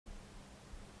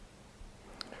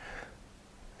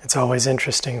It's always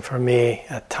interesting for me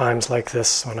at times like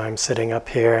this when I'm sitting up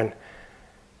here and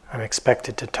I'm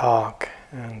expected to talk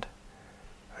and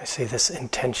I see this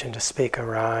intention to speak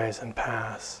arise and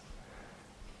pass,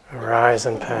 arise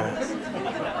and pass.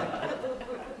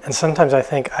 And sometimes I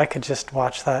think I could just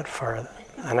watch that for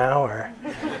an hour.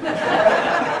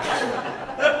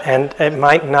 And it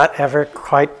might not ever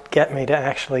quite get me to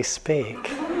actually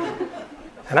speak.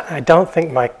 And I don't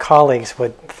think my colleagues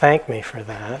would thank me for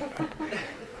that.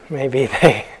 Maybe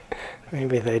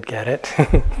they'd get it. I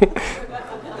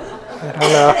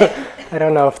don't know. I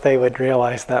don't know if they would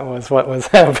realize that was what was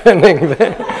happening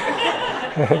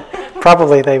there.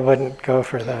 Probably they wouldn't go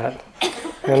for that.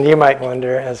 And you might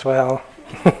wonder as well.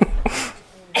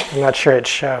 I'm not sure it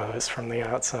shows from the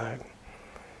outside.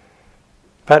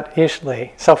 But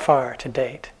usually, so far to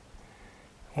date,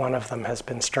 one of them has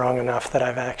been strong enough that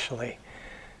I've actually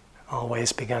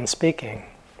always begun speaking.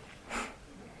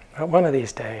 But one of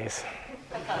these days,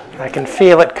 I can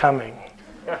feel it coming.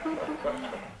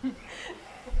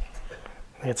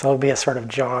 It'll be a sort of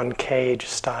John Cage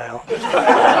style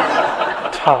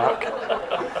talk.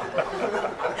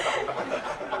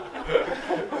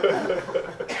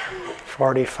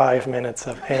 45 minutes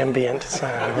of ambient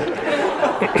sound.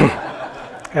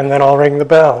 And then I'll ring the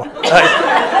bell.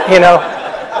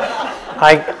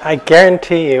 I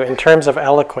guarantee you, in terms of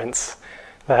eloquence,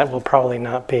 that will probably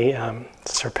not be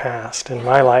surpassed in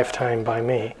my lifetime by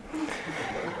me.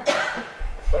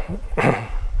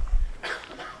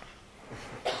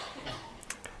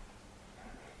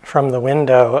 From the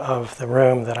window of the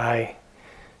room that I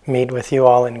meet with you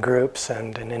all in groups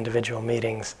and in individual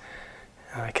meetings,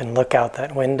 I can look out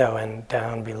that window and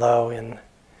down below in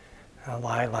a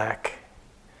lilac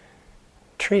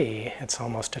tree. It's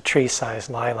almost a tree-sized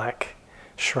lilac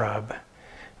shrub.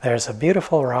 There's a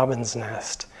beautiful robin's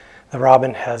nest. The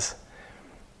robin has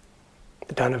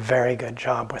done a very good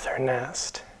job with her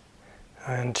nest.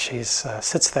 And she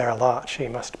sits there a lot. She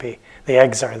must be, the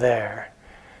eggs are there.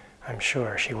 I'm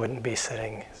sure she wouldn't be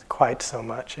sitting quite so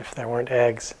much if there weren't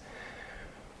eggs.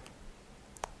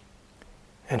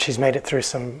 And she's made it through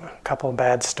a couple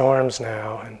bad storms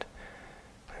now, and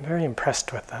I'm very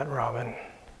impressed with that robin.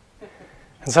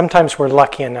 And sometimes we're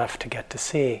lucky enough to get to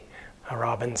see a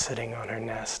robin sitting on her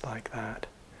nest like that.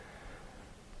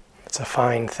 It's a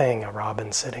fine thing, a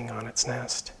robin sitting on its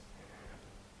nest.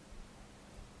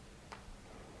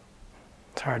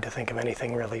 It's hard to think of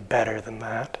anything really better than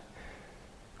that.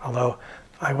 Although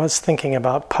I was thinking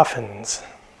about puffins.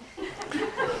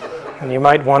 And you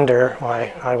might wonder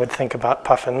why I would think about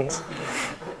puffins.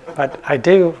 But I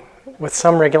do, with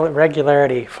some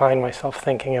regularity, find myself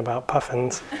thinking about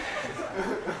puffins.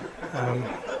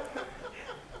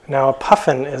 Now, a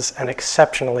puffin is an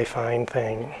exceptionally fine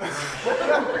thing.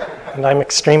 And I'm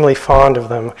extremely fond of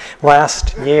them.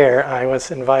 Last year, I was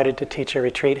invited to teach a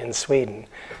retreat in Sweden.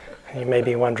 You may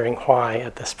be wondering why,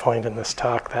 at this point in this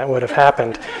talk, that would have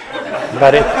happened.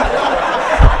 But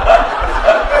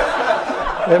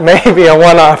it may be a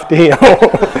one-off deal.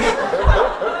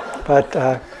 But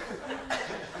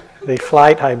the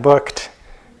flight I booked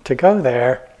to go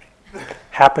there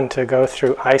happened to go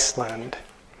through Iceland.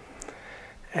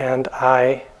 And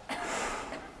I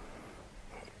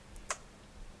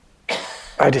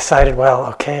decided, well,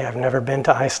 okay, I've never been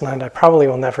to Iceland. I probably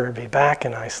will never be back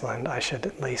in Iceland. I should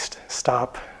at least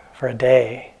stop for a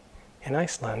day in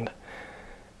Iceland.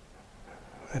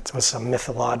 It was a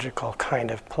mythological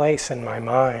kind of place in my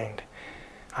mind.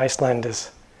 Iceland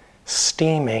is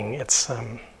steaming. It's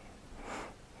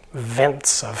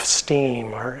vents of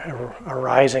steam are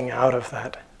arising out of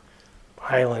that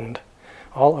island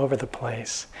all over the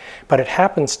place. But it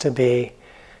happens to be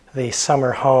the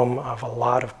summer home of a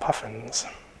lot of puffins.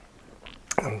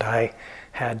 And I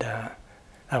had,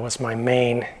 that was my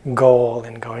main goal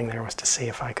in going there, was to see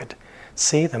if I could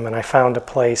see them. And I found a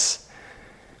place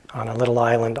on a little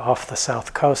island off the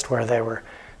south coast where there were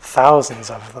thousands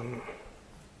of them.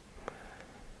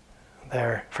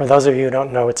 There, for those of you who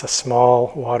don't know, it's a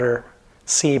small water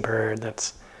seabird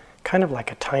that's kind of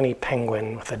like a tiny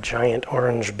penguin with a giant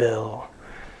orange bill.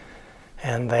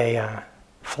 And they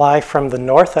fly from the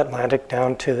North Atlantic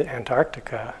down to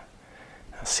Antarctica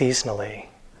seasonally.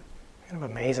 Kind of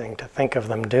amazing to think of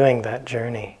them doing that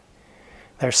journey.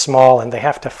 They're small and they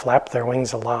have to flap their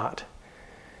wings a lot.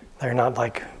 They're not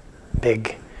like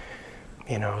big,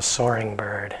 soaring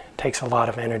bird. It takes a lot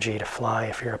of energy to fly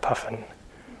if you're a puffin.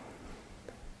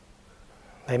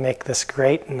 They make this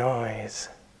great noise.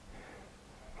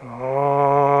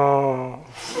 Oh.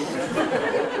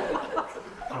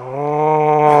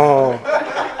 Oh.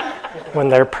 When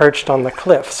they're perched on the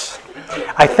cliffs.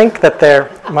 I think that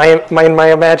in my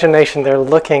imagination, they're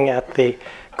looking at the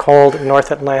cold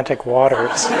North Atlantic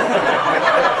waters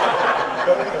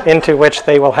into which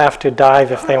they will have to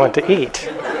dive if they want to eat,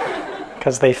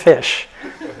 because they fish.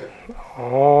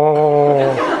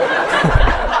 Oh.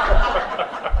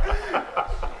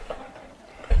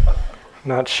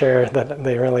 Not sure that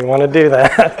they really want to do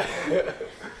that.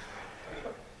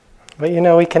 But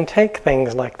we can take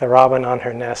things like the robin on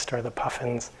her nest or the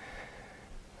puffins.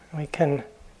 We can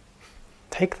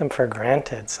take them for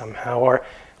granted somehow, or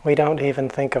we don't even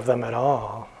think of them at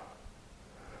all.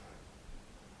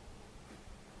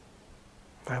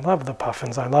 I love the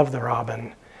puffins, I love the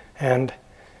robin, and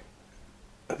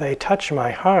they touch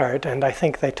my heart, and I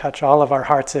think they touch all of our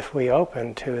hearts if we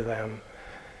open to them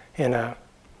in a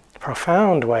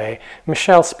profound way.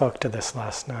 Michelle spoke to this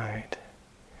last night.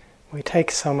 We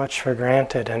take so much for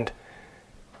granted, and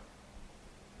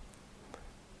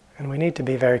we need to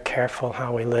be very careful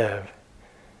how we live,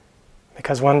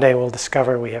 because one day we'll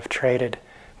discover we have traded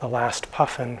the last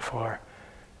puffin for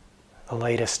the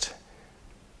latest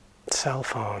cell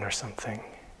phone or something.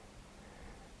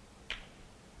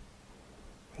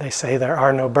 They say there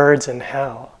are no birds in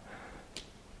hell.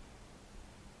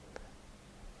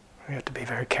 We have to be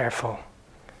very careful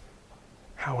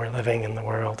how we're living in the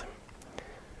world.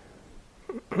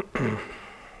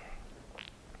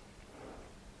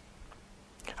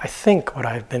 I think what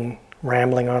I've been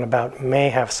rambling on about may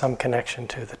have some connection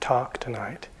to the talk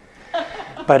tonight.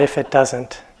 But if it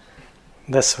doesn't,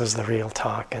 this was the real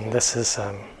talk, and this is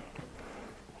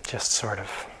just sort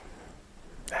of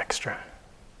extra.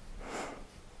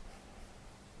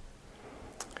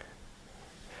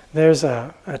 There's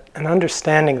an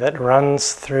understanding that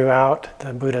runs throughout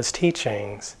the Buddha's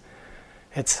teachings.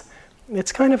 It's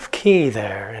kind of key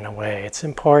there in a way. It's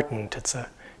important. It's a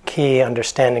key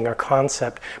understanding or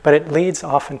concept, but it leads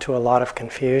often to a lot of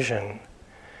confusion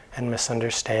and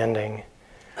misunderstanding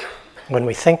when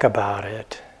we think about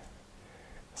it.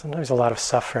 Sometimes a lot of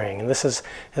suffering. And this is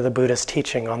the Buddha's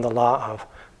teaching on the law of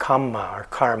kamma or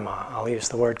karma. I'll use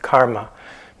the word karma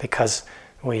because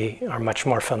we are much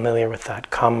more familiar with that.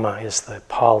 Kamma is the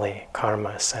Pali, karma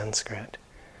is Sanskrit.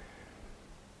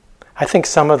 I think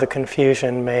some of the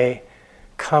confusion may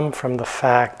come from the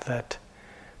fact that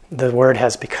the word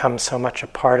has become so much a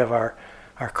part of our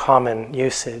common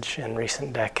usage in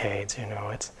recent decades.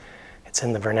 It's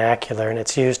in the vernacular and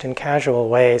it's used in casual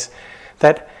ways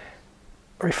that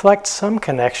reflect some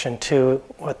connection to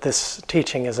what this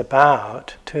teaching is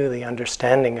about, to the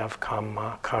understanding of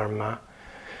kamma, karma,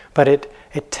 but it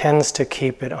tends to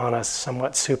keep it on a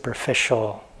somewhat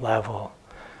superficial level.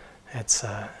 It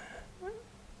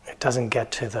doesn't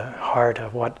get to the heart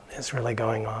of what is really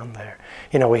going on there.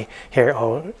 We hear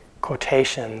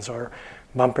quotations or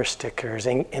bumper stickers,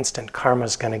 instant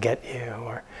karma's going to get you,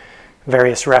 or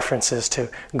various references to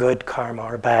good karma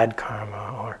or bad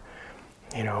karma, or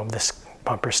this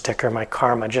bumper sticker, my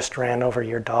karma just ran over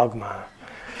your dogma.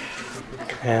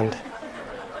 And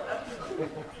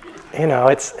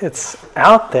it's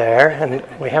out there, and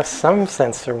we have some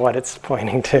sense of what it's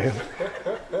pointing to.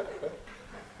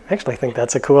 I actually think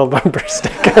that's a cool bumper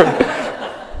sticker.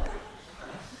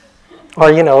 Or,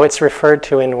 it's referred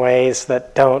to in ways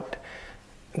that don't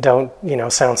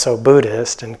sound so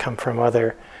Buddhist and come from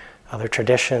other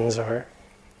traditions, or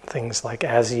things like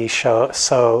as ye sow,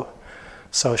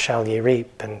 so shall ye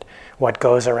reap, and what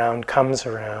goes around comes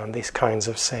around, these kinds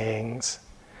of sayings.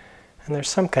 And there's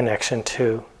some connection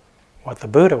to what the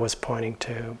Buddha was pointing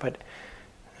to, but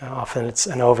often it's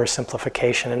an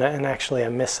oversimplification and actually a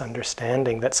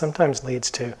misunderstanding that sometimes leads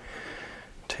to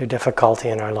difficulty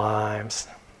in our lives.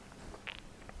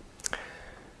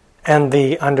 And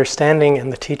the understanding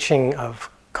and the teaching of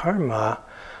karma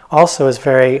also is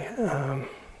very,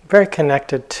 very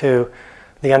connected to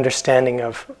the understanding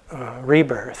of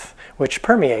rebirth, which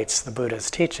permeates the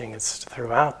Buddha's teaching. It's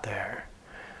throughout there.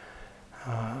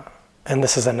 And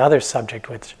this is another subject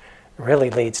which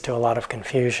really leads to a lot of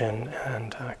confusion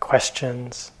and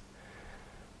questions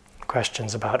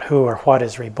about who or what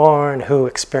is reborn, who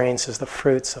experiences the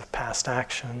fruits of past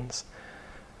actions.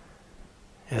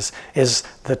 Is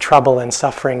the trouble and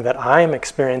suffering that I'm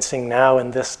experiencing now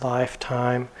in this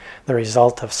lifetime the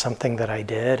result of something that I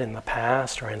did in the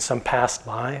past or in some past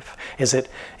life? Is it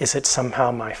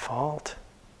somehow my fault?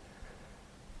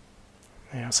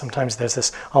 Sometimes there's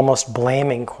this almost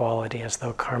blaming quality, as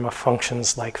though karma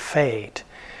functions like fate.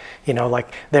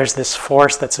 Like there's this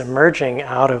force that's emerging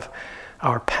out of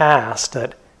our past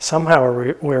that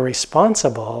somehow we're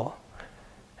responsible,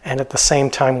 and at the same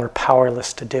time we're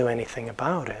powerless to do anything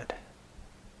about it.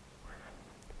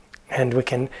 And we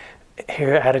can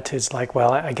hear attitudes like,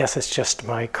 well, I guess it's just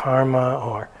my karma,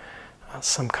 or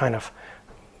some kind of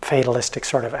fatalistic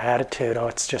sort of attitude. Oh,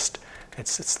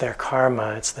 it's their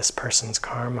karma, it's this person's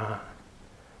karma.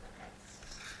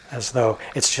 As though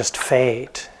it's just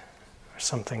fate, or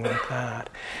something like that.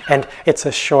 And it's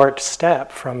a short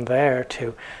step from there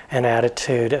to an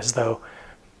attitude as though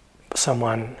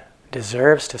someone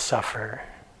deserves to suffer,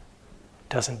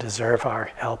 doesn't deserve our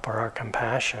help or our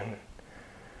compassion.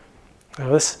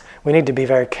 Now we need to be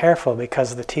very careful,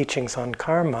 because the teachings on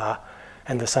karma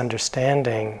and this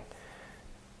understanding,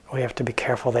 we have to be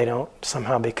careful they don't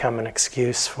somehow become an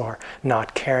excuse for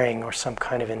not caring or some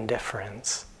kind of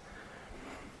indifference.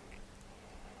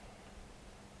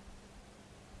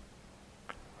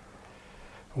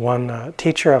 One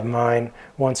teacher of mine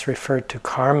once referred to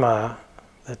karma,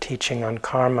 the teaching on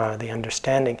karma, the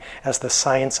understanding, as the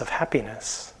science of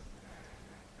happiness.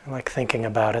 I like thinking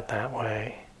about it that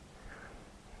way.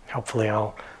 Hopefully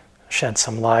I'll shed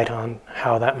some light on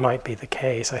how that might be the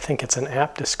case. I think it's an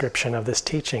apt description of this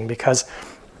teaching, because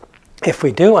if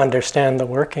we do understand the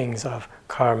workings of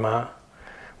karma,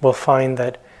 we'll find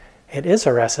that it is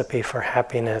a recipe for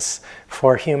happiness,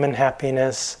 for human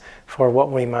happiness, for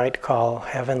what we might call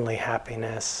heavenly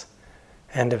happiness,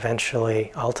 and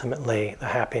eventually, ultimately, the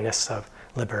happiness of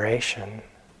liberation,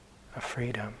 of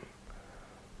freedom.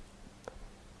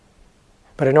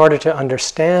 But in order to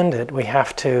understand it, we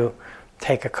have to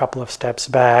take a couple of steps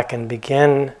back and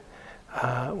begin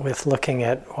with looking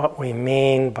at what we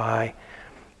mean by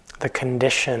the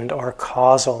conditioned or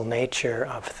causal nature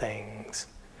of things.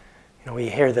 We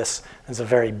hear this as a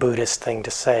very Buddhist thing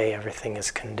to say, everything is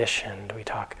conditioned. We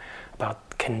talk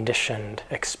about conditioned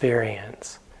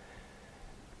experience.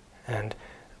 And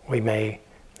we may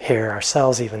hear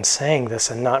ourselves even saying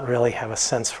this and not really have a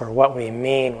sense for what we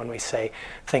mean when we say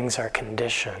things are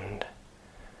conditioned.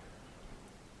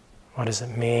 What does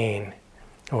it mean?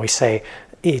 When we say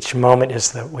each moment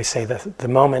is the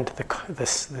moment,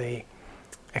 the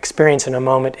experience in a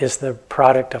moment is the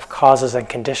product of causes and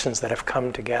conditions that have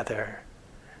come together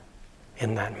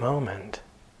in that moment,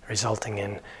 resulting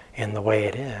in the way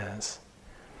it is.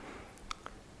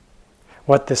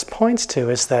 What this points to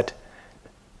is that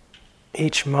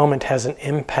each moment has an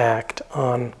impact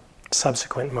on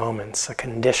subsequent moments, a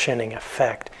conditioning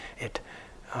effect. It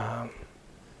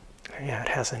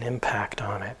has an impact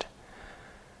on it.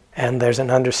 And there's an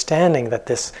understanding that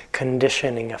this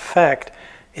conditioning effect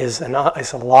is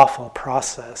a lawful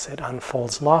process. It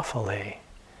unfolds lawfully.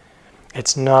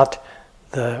 It's not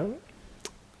a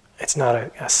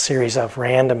series of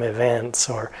random events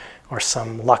or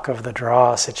some luck of the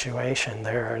draw situation.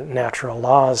 There are natural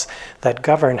laws that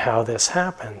govern how this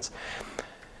happens.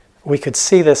 We could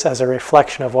see this as a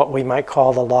reflection of what we might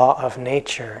call the law of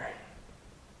nature.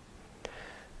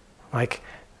 Like,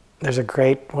 there's a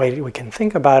great way we can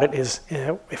think about it is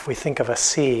if we think of a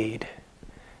seed.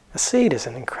 A seed is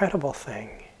an incredible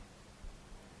thing.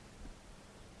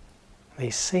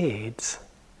 These seeds,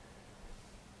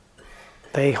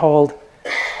 they hold,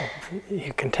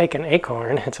 you can take an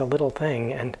acorn, it's a little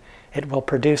thing, and it will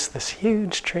produce this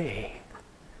huge tree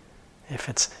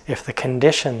if the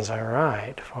conditions are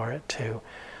right for it to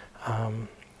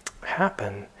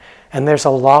happen. And there's a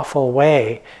lawful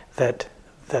way that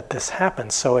this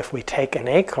happens. So if we take an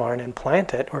acorn and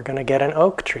plant it, we're going to get an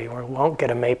oak tree. We won't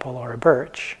get a maple or a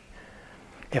birch.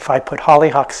 If I put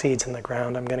hollyhock seeds in the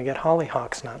ground, I'm going to get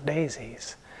hollyhocks, not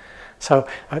daisies. So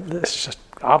this is just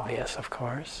obvious, of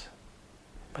course.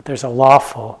 But there's a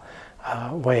lawful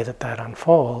way that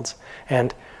unfolds.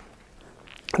 And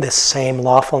this same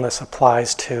lawfulness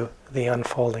applies to the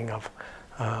unfolding of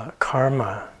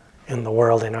karma in the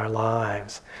world, in our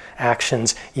lives.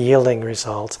 Actions yielding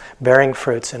results, bearing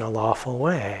fruits in a lawful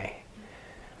way.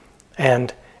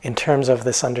 And in terms of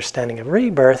this understanding of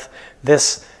rebirth,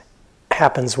 this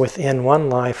happens within one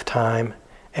lifetime,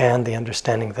 and the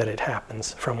understanding that it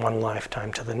happens from one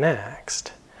lifetime to the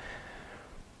next.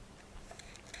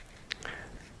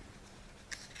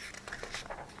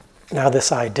 Now,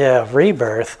 this idea of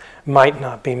rebirth might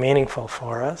not be meaningful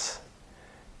for us.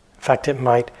 In fact,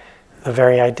 the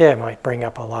very idea might bring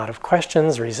up a lot of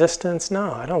questions, resistance.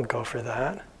 No, I don't go for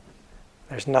that.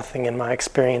 There's nothing in my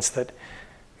experience that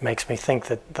makes me think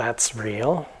that that's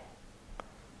real.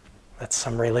 That's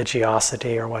some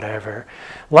religiosity or whatever.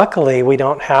 Luckily, we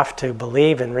don't have to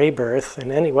believe in rebirth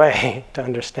in any way to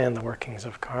understand the workings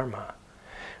of karma.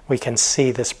 We can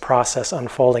see this process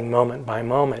unfolding moment by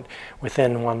moment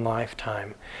within one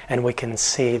lifetime. And we can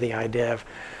see the idea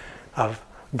of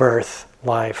birth,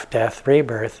 life, death,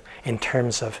 rebirth in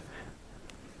terms of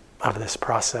this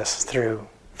process through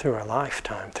through a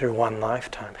lifetime, through one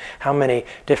lifetime. How many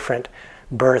different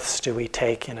births do we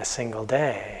take in a single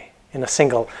day? In a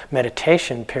single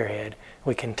meditation period,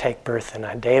 we can take birth in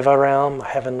a deva realm, a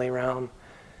heavenly realm,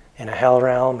 in a hell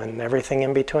realm, and everything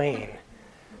in between.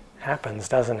 Happens,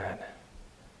 doesn't it?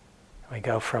 We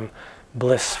go from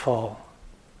blissful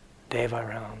deva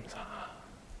realms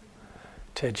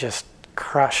to just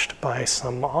crushed by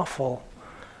some awful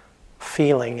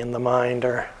feeling in the mind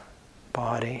or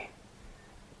body.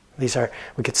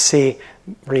 We could see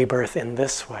rebirth in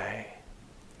this way.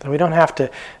 So we don't have to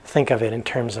think of it in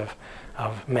terms of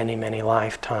many, many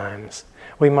lifetimes.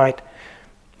 We might,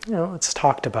 it's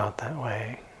talked about that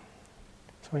way.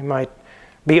 So we might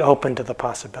be open to the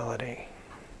possibility.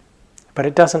 But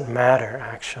it doesn't matter,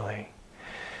 actually.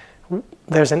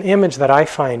 There's an image that I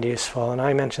find useful, and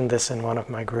I mentioned this in one of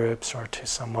my groups or to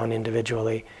someone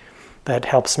individually, that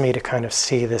helps me to kind of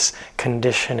see this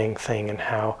conditioning thing and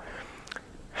how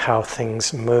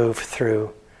things move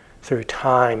through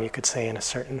time, you could say, in a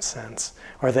certain sense,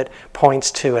 or that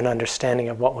points to an understanding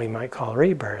of what we might call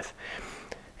rebirth.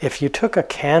 If you took a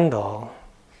candle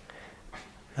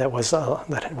that was a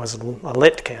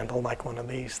lit candle, like one of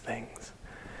these things,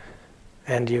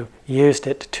 and you used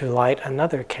it to light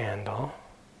another candle,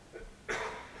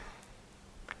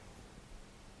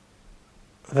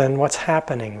 then what's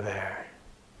happening there?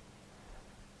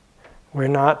 We're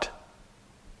not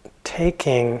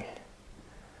taking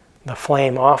the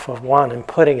flame off of one and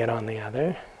putting it on the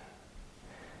other,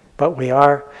 but we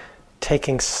are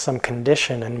taking some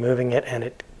condition and moving it, and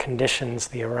it conditions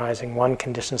the arising. One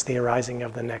conditions the arising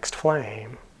of the next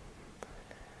flame.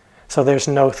 So there's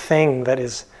no thing that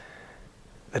is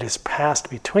passed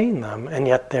between them, and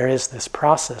yet there is this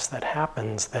process that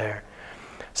happens there.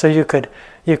 So you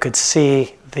could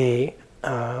see the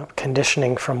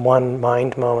conditioning from one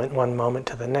mind moment, one moment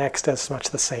to the next as much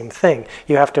the same thing.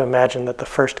 You have to imagine that the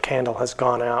first candle has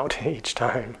gone out each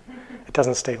time. It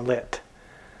doesn't stay lit.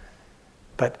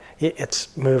 But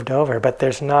it's moved over. But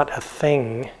there's not a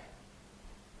thing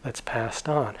that's passed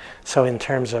on. So in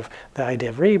terms of the idea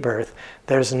of rebirth,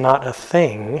 there's not a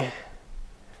thing.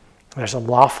 There's a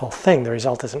lawful thing. The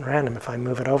result isn't random. If I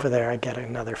move it over there, I get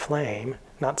another flame,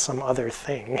 not some other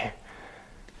thing.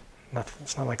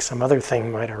 It's not like some other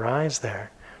thing might arise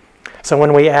there. So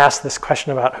when we ask this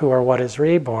question about who or what is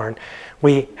reborn,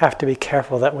 we have to be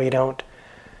careful that we don't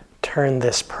turn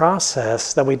this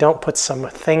process, that we don't put some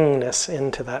thingness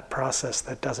into that process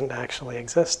that doesn't actually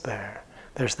exist there.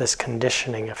 There's this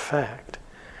conditioning effect.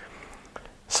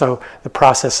 So the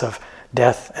process of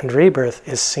death and rebirth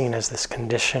is seen as this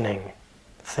conditioning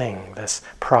thing, this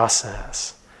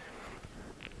process.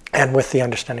 And with the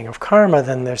understanding of karma,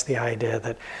 then there's the idea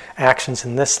that actions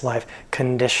in this life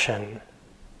condition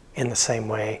in the same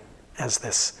way as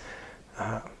this,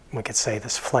 we could say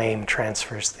this flame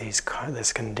transfers these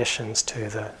conditions to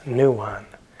the new one.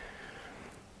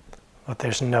 But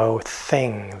there's no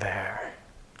thing there.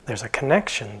 There's a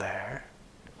connection there,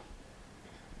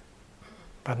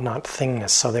 but not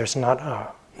thingness. So there's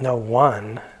not no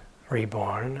one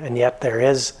reborn, and yet there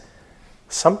is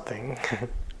something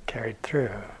carried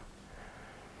through.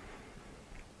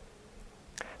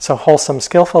 So wholesome,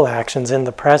 skillful actions in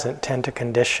the present tend to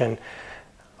condition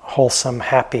wholesome,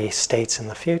 happy states in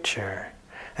the future.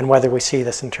 And whether we see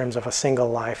this in terms of a single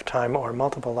lifetime or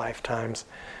multiple lifetimes,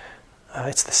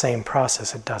 it's the same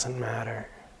process. It doesn't matter.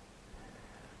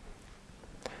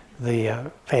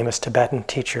 The famous Tibetan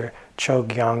teacher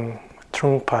Chogyam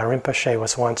Trungpa Rinpoche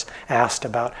was once asked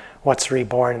about what's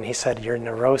reborn, and he said, "Your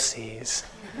neuroses,"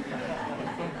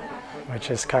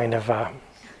 which is kind of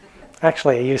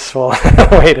actually a useful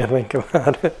way to think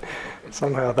about it.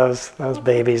 Somehow those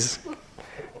babies,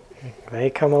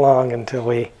 they come along until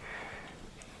we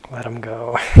let them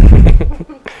go.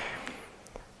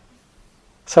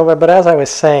 But as I was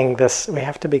saying this, we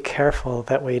have to be careful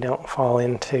that we don't fall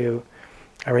into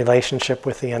a relationship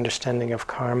with the understanding of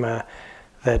karma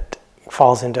that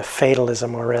falls into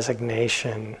fatalism or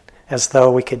resignation, as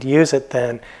though we could use it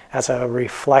then as a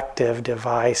reflective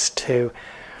device to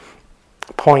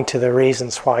point to the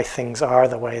reasons why things are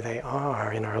the way they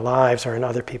are in our lives or in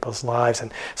other people's lives.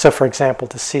 And so, for example,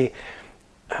 to see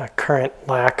a current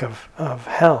lack of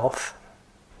health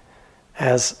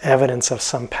as evidence of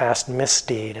some past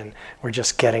misdeed and we're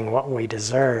just getting what we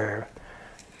deserve.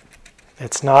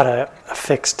 It's not a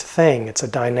fixed thing. It's a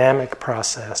dynamic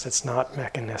process. It's not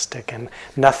mechanistic, and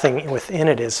nothing within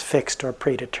it is fixed or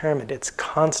predetermined. It's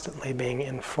constantly being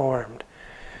informed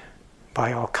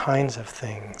by all kinds of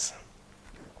things.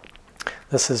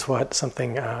 This is what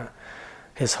something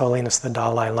His Holiness the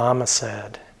Dalai Lama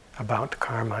said about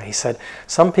karma. He said,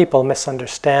 some people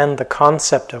misunderstand the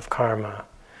concept of karma.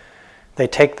 They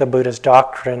take the Buddha's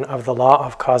doctrine of the law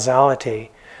of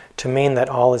causality to mean that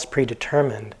all is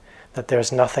predetermined, that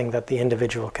there's nothing that the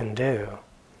individual can do.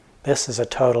 This is a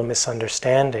total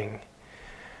misunderstanding.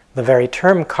 The very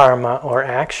term karma or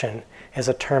action is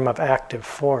a term of active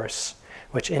force,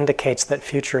 which indicates that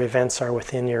future events are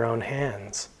within your own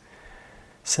hands.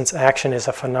 Since action is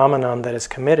a phenomenon that is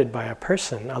committed by a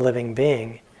person, a living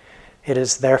being, it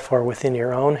is therefore within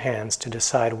your own hands to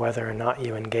decide whether or not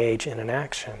you engage in an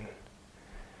action.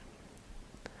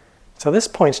 So this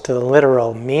points to the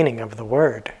literal meaning of the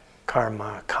word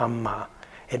karma, kamma.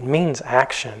 It means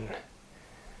action.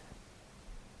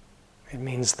 It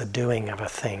means the doing of a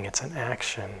thing. It's an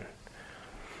action.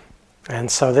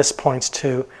 And so this points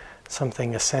to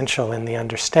something essential in the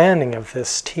understanding of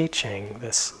this teaching,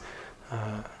 this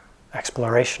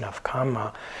exploration of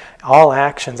kamma. All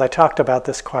actions, I talked about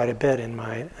this quite a bit in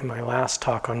my last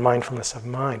talk on mindfulness of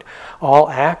mind. All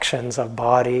actions of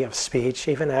body, of speech,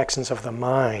 even actions of the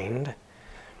mind,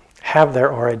 have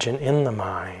their origin in the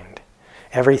mind.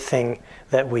 Everything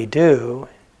that we do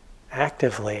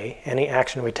actively, any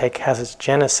action we take, has its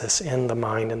genesis in the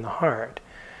mind and the heart.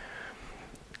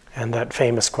 And that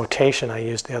famous quotation I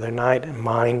used the other night,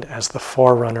 mind as the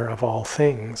forerunner of all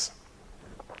things.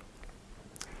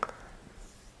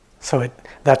 So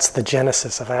that's the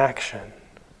genesis of action.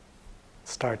 It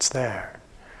starts there.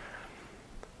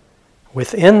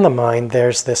 Within the mind,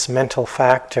 there's this mental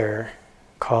factor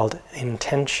called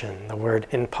intention. The word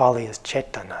in Pali is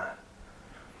cetana.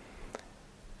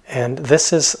 And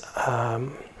this is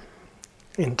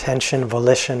intention,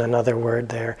 volition, another word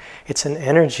there. It's an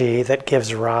energy that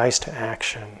gives rise to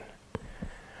action.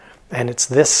 And it's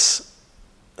this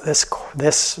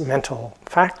mental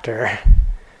factor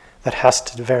that has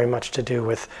to very much to do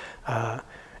with,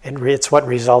 it's what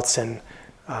results in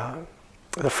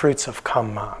the fruits of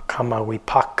kamma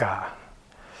vipaka.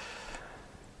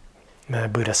 The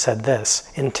Buddha said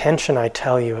this, intention, I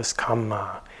tell you, is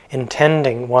kamma.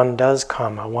 Intending, one does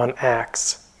kamma, one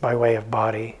acts by way of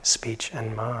body, speech,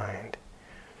 and mind.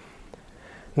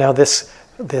 Now this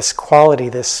quality,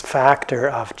 this factor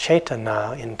of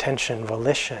cetana, intention,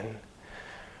 volition,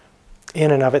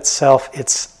 in and of itself,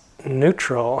 it's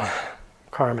neutral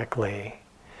karmically,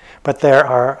 but there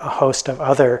are a host of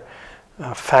other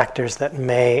factors that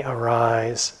may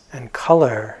arise and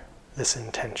color this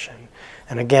intention.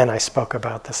 And again, I spoke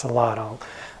about this a lot.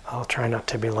 I'll try not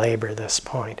to belabor this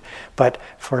point. But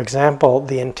for example,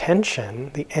 the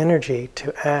intention, the energy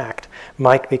to act,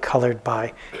 might be colored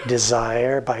by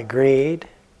desire, by greed,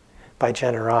 by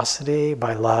generosity,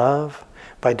 by love,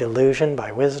 by delusion,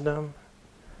 by wisdom,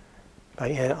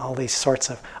 by all these sorts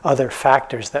of other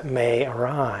factors that may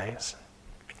arise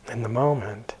in the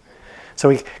moment. So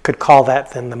we could call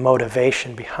that then the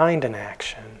motivation behind an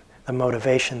action, the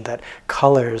motivation that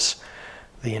colors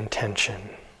the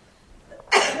intention.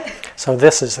 So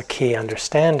this is a key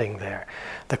understanding there.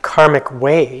 The karmic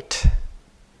weight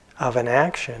of an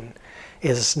action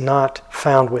is not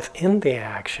found within the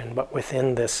action, but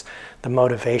within the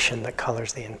motivation that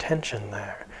colors the intention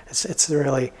there. It's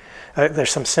really,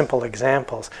 there's some simple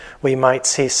examples. We might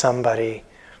see somebody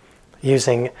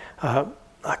using a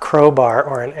crowbar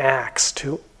or an axe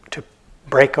to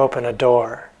break open a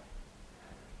door.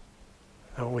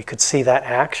 So we could see that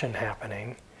action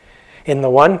happening. In the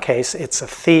one case, it's a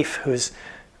thief who's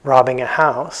robbing a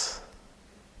house.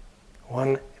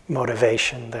 One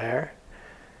motivation there.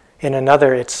 In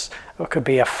another, it could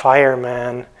be a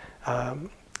fireman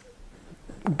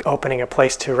opening a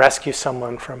place to rescue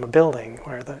someone from a building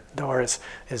where the door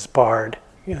is barred,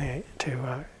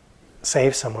 to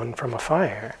save someone from a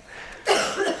fire.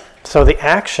 So the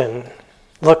action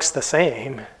looks the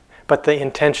same, but the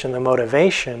intention, the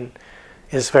motivation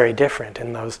is very different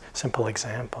in those simple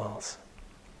examples.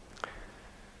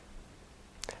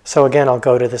 So again, I'll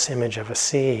go to this image of a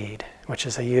seed, which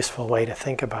is a useful way to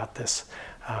think about this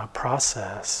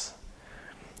process.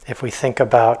 If we think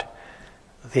about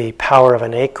the power of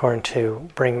an acorn to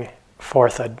bring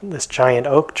forth this giant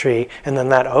oak tree, and then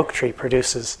that oak tree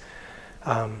produces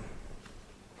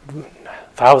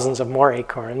thousands of more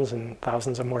acorns, and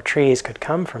thousands of more trees could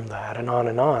come from that, and on,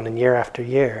 and year after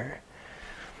year.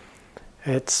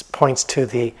 It points to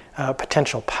the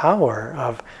potential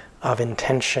power of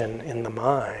intention in the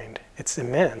mind. It's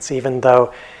immense, even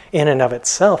though in and of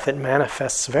itself it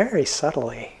manifests very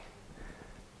subtly.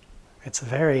 It's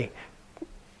very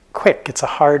quick. It's a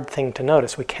hard thing to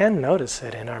notice. We can notice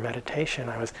it in our meditation.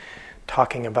 I was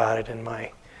talking about it in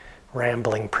my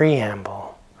rambling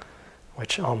preamble,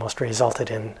 which almost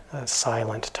resulted in a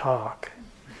silent talk.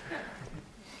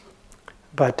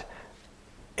 But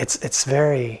it's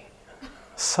very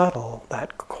subtle,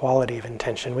 that quality of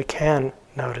intention. We can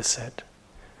notice it.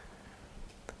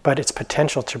 But its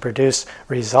potential to produce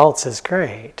results is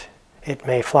great. It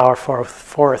may flower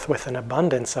forth with an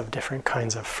abundance of different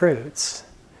kinds of fruits,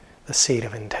 the seed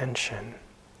of intention.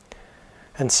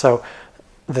 And so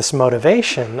this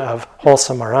motivation of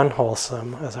wholesome or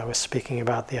unwholesome, as I was speaking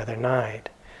about the other night,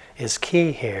 is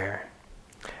key here.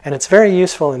 And it's very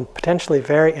useful and potentially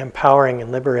very empowering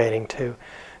and liberating to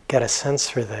get a sense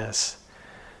for this,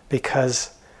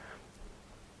 because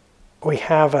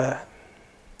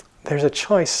there's a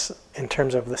choice in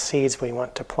terms of the seeds we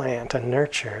want to plant and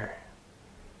nurture.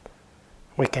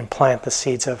 We can plant the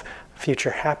seeds of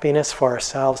future happiness for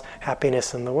ourselves,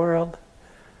 happiness in the world,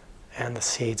 and the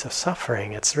seeds of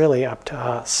suffering. It's really up to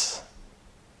us.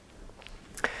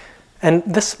 And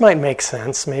this might make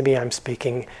sense. Maybe I'm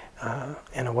speaking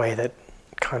in a way that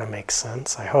kind of makes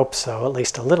sense. I hope so, at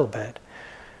least a little bit.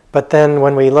 But then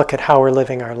when we look at how we're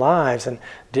living our lives and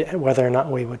whether or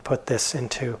not we would put this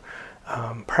into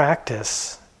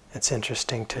practice, it's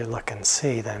interesting to look and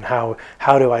see then how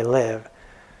do I live?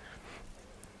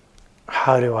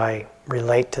 How do I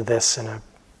relate to this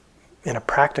in a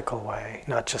practical way,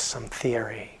 not just some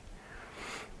theory?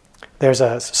 There's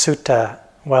a sutta,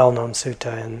 well-known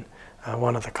sutta in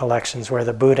one of the collections, where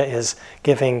the Buddha is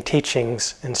giving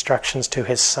teachings, instructions to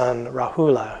his son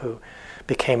Rahula, who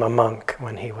became a monk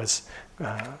when he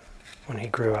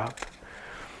grew up.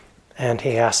 And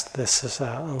he asked, this is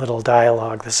a little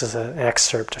dialogue, this is an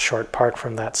excerpt, a short part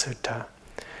from that sutta.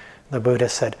 The Buddha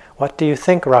said, "What do you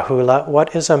think, Rahula?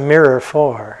 What is a mirror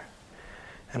for?"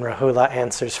 And Rahula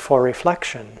answers, "For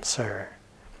reflection, sir."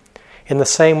 In the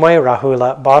same way,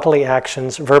 Rahula, bodily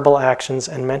actions, verbal actions,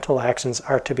 and mental actions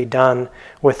are to be done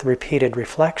with repeated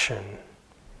reflection.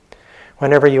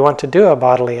 Whenever you want to do a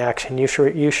bodily action, you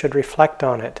should reflect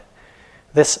on it.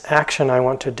 This action I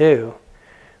want to do,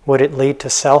 would it lead to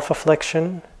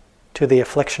self-affliction, to the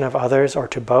affliction of others, or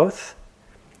to both?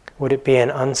 Would it be an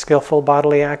unskillful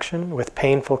bodily action with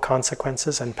painful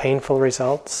consequences and painful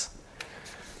results?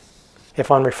 If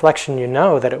on reflection you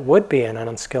know that it would be an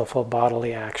unskillful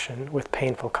bodily action with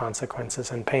painful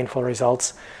consequences and painful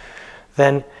results,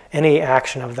 then any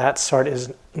action of that sort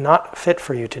is not fit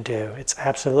for you to do. It's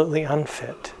absolutely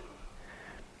unfit.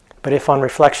 But if on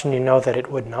reflection you know that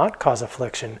it would not cause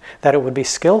affliction, that it would be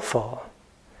skillful,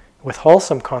 with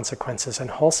wholesome consequences and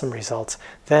wholesome results,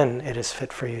 then it is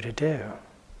fit for you to do.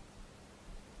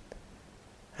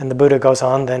 And the Buddha goes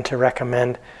on then to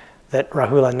recommend that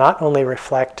Rahula not only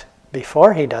reflect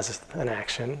before he does an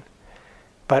action,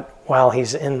 but while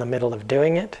he's in the middle of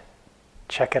doing it,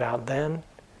 check it out then.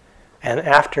 And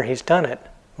after he's done it,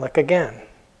 look again.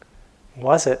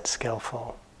 Was it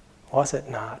skillful? Was it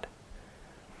not?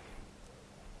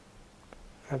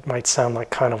 That might sound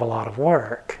like kind of a lot of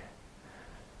work.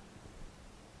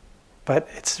 But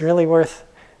it's really worth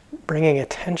bringing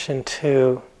attention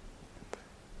to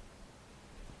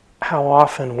how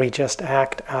often we just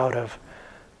act out of,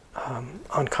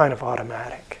 on kind of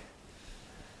automatic.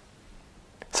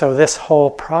 So this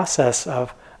whole process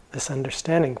of this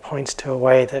understanding points to a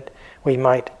way that we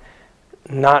might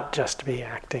not just be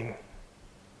acting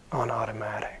on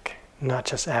automatic, not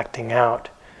just acting out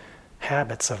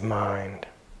habits of mind.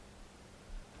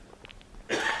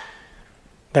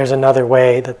 There's another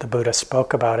way that the Buddha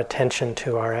spoke about attention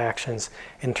to our actions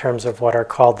in terms of what are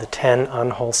called the 10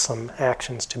 unwholesome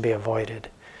actions to be avoided.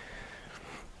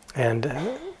 And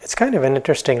it's kind of an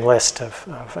interesting list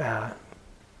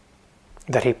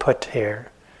that he put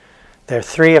here. There are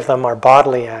 3 of them are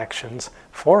bodily actions,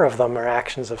 4 of them are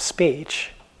actions of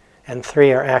speech, and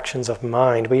 3 are actions of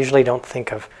mind. We usually don't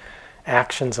think of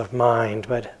actions of mind,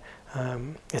 but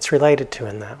it's related to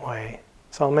in that way.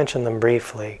 So I'll mention them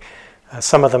briefly.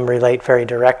 Some of them relate very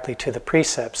directly to the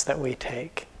precepts that we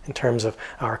take in terms of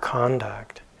our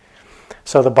conduct.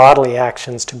 So the bodily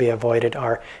actions to be avoided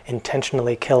are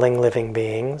intentionally killing living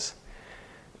beings,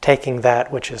 taking that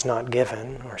which is not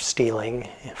given, or stealing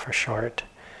for short,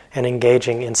 and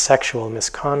engaging in sexual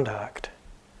misconduct.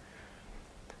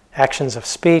 Actions of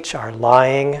speech are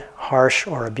lying, harsh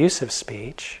or abusive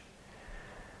speech,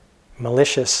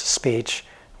 malicious speech,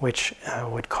 which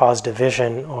would cause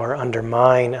division or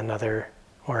undermine another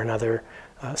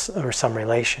or some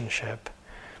relationship,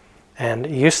 and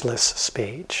useless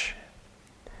speech,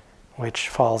 which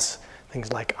falls,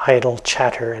 things like idle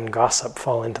chatter and gossip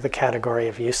fall into the category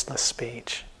of useless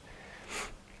speech.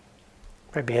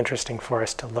 It might be interesting for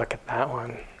us to look at that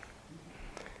one.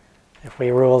 If we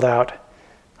ruled out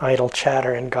idle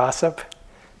chatter and gossip,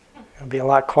 it would be a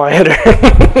lot quieter.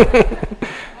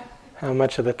 How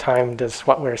much of the time does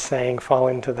what we're saying fall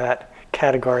into that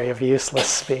category of useless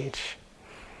speech?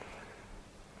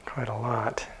 Quite a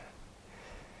lot.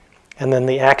 And then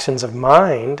the actions of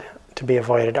mind to be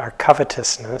avoided are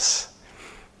covetousness.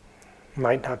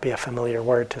 Might not be a familiar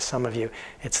word to some of you.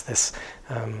 It's this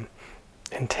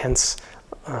intense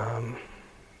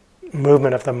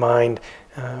movement of the mind,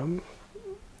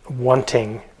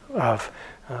 wanting of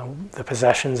the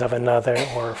possessions of another,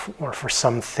 or for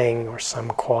something or some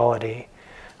quality,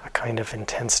 a kind of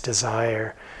intense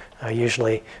desire,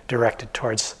 usually directed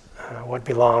towards what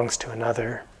belongs to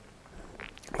another.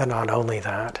 But not only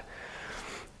that.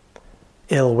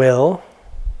 Ill will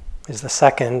is the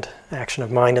second action of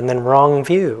mind, and then wrong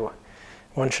view.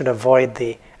 One should avoid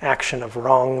the action of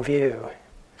wrong view.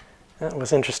 It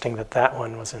was interesting that that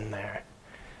one was in there.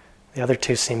 The other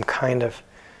two seem kind of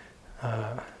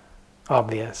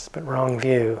obvious, but wrong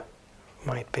view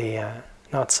might be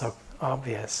not so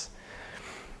obvious.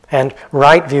 And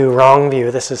right view, wrong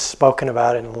view, this is spoken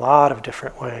about in a lot of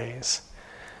different ways.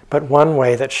 But one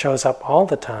way that shows up all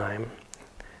the time,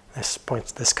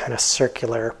 this kind of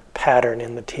circular pattern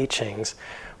in the teachings,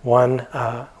 one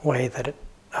way that it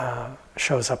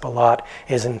shows up a lot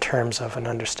is in terms of an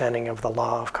understanding of the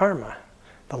law of karma,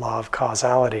 the law of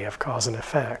causality, of cause and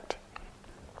effect.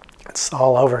 It's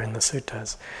all over in the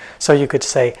suttas. So you could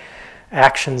say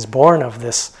actions born of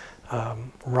this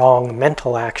wrong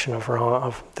mental action,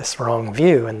 of this wrong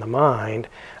view in the mind,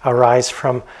 arise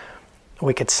from,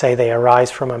 we could say they arise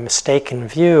from a mistaken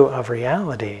view of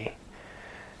reality.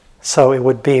 So it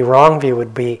would be, wrong view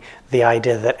would be the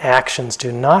idea that actions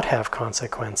do not have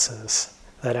consequences,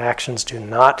 that actions do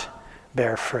not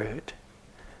bear fruit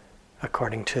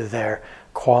according to their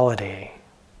quality.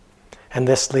 And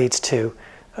this leads to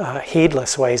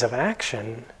heedless ways of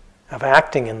action, of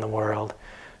acting in the world,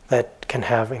 that can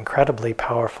have incredibly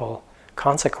powerful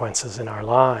consequences in our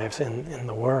lives, in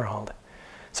the world.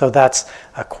 So that's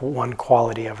one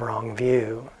quality of wrong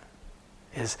view,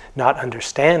 is not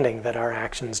understanding that our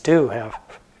actions do have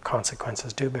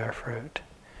consequences, do bear fruit.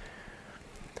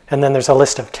 And then there's a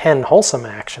list of 10 wholesome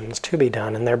actions to be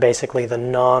done, and they're basically the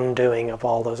non-doing of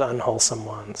all those unwholesome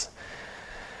ones.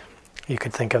 You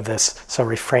could think of this, so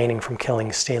refraining from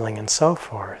killing, stealing, and so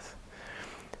forth.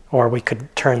 Or we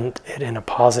could turn it in a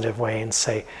positive way and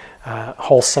say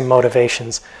wholesome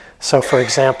motivations. So for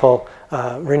example,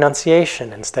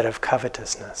 renunciation instead of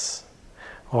covetousness,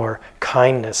 or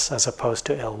kindness as opposed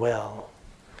to ill will,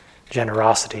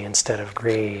 generosity instead of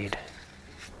greed,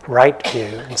 right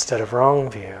view instead of wrong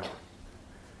view.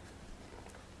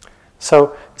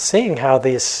 So seeing how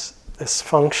this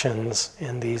functions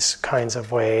in these kinds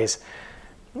of ways,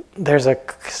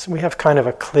 we have kind of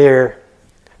a clear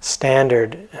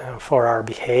standard for our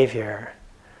behavior,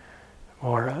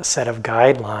 or a set of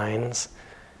guidelines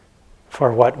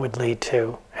for what would lead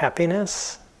to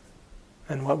happiness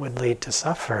and what would lead to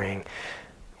suffering.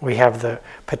 We have the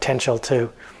potential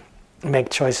to make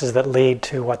choices that lead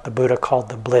to what the Buddha called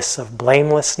the bliss of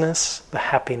blamelessness, the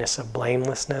happiness of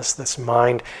blamelessness, this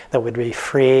mind that would be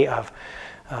free of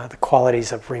the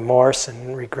qualities of remorse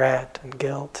and regret and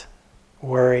guilt,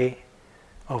 worry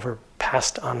over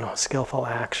past unskillful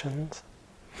actions.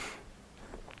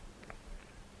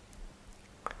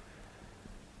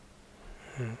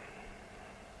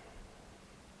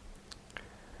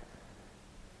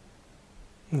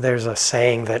 There's a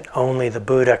saying that only the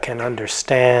Buddha can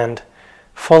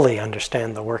fully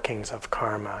understand the workings of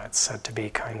karma. It's said to be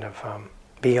kind of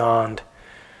beyond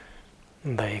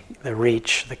the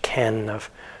reach, the ken of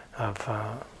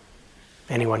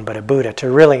anyone but a Buddha to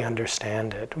really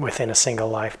understand it within a single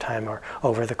lifetime or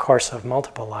over the course of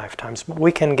multiple lifetimes. But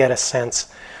we can get a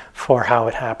sense for how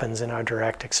it happens in our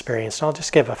direct experience. And I'll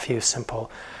just give a few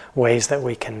simple ways that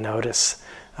we can notice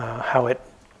how it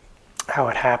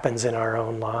happens in our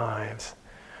own lives.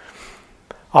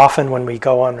 Often when we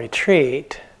go on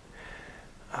retreat,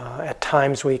 at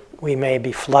times we may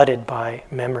be flooded by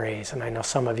memories, and I know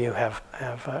some of you have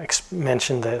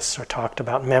mentioned this or talked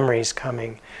about memories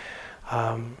coming.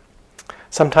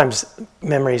 Sometimes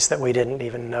memories that we didn't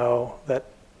even know that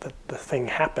the thing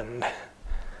happened.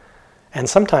 And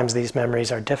sometimes these memories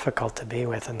are difficult to be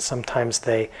with, and sometimes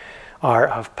they are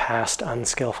of past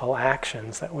unskillful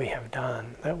actions that we have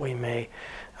done, that we may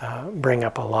bring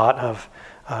up a lot of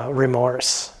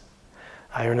remorse.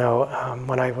 I know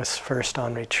when I was first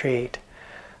on retreat,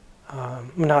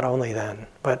 not only then,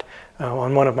 but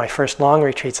on one of my first long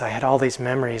retreats, I had all these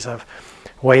memories of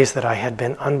ways that I had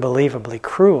been unbelievably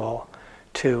cruel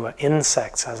to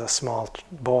insects as a small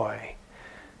boy.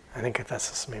 I think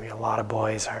that's maybe a lot of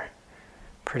boys are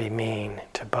pretty mean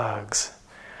to bugs.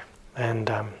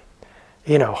 And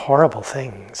horrible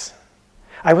things.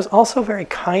 I was also very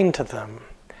kind to them.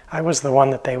 I was the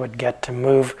one that they would get to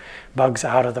move bugs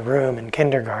out of the room in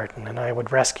kindergarten, and I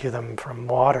would rescue them from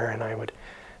water, and I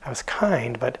was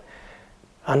kind, but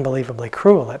unbelievably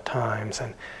cruel at times.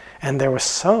 And there was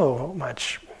so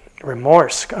much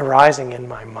remorse arising in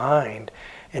my mind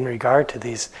in regard to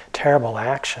these terrible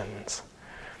actions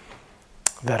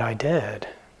that I did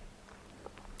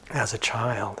as a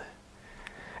child.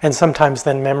 And sometimes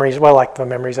then memories, like the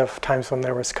memories of times when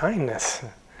there was kindness,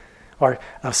 or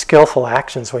of skillful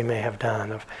actions we may have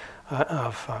done, of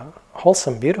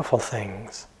wholesome, beautiful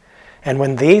things. And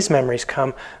when these memories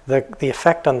come, the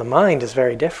effect on the mind is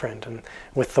very different. And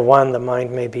with the one, the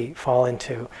mind maybe fall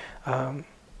into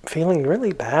feeling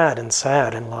really bad and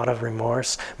sad and a lot of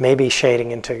remorse, maybe shading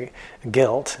into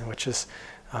guilt, which is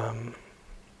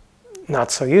not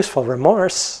so useful.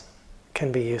 Remorse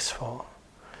can be useful.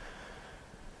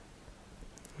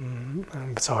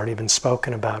 It's already been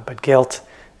spoken about, but guilt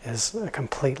is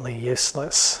completely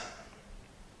useless.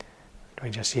 We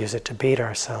just use it to beat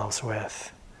ourselves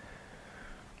with.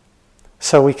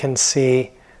 So we can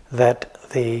see that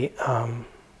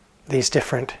these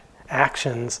different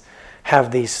actions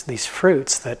have these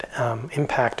fruits that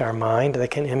impact our mind. They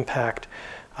can impact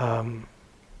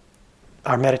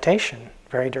our meditation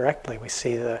very directly. We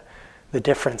see the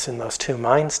difference in those two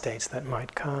mind states that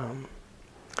might come.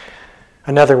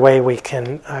 Another way we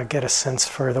can get a sense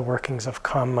for the workings of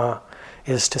kamma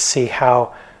is to see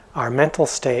how our mental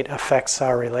state affects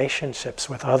our relationships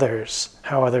with others,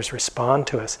 how others respond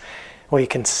to us.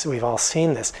 We've all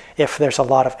seen this. If there's a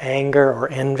lot of anger or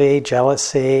envy,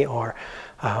 jealousy, or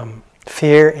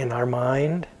fear in our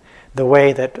mind, the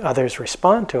way that others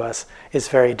respond to us is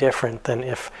very different than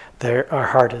if our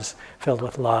heart is filled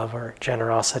with love or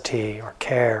generosity or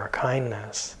care or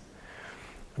kindness.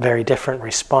 Very different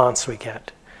response we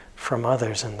get from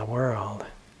others in the world.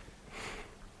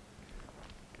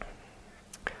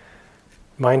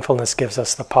 Mindfulness gives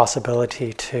us the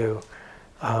possibility to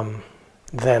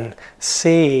then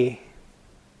see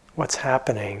what's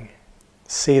happening,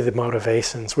 see the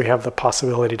motivations. We have the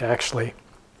possibility to actually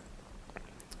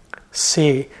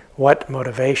see what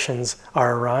motivations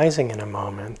are arising in a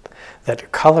moment that are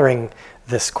coloring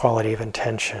this quality of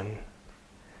intention.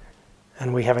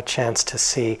 And we have a chance to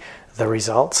see the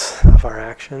results of our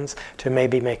actions, to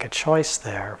maybe make a choice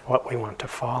there, what we want to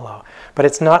follow. But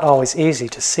it's not always easy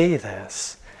to see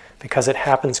this, because it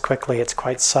happens quickly, it's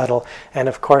quite subtle, and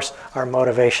of course our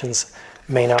motivations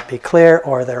may not be clear,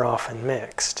 or they're often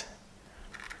mixed.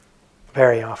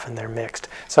 Very often they're mixed.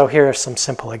 So here are some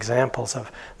simple examples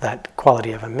of that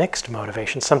quality of a mixed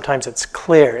motivation. Sometimes it's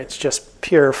clear, it's just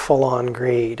pure full-on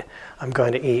greed. I'm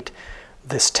going to eat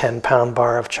this 10-pound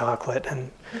bar of chocolate, and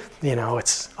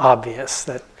it's obvious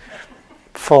that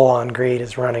full-on greed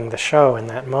is running the show in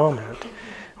that moment,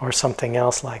 or something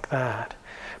else like that.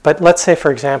 But let's say,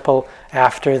 for example,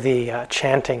 after the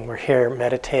chanting, we're here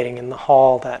meditating in the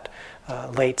hall, that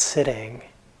late sitting,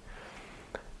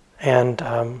 and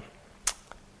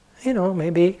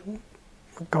maybe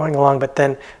going along, but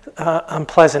then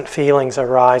unpleasant feelings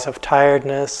arise of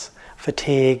tiredness,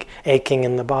 fatigue, aching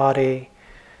in the body.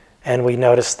 And we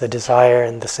notice the desire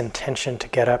and this intention to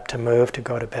get up, to move, to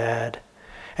go to bed.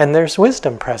 And there's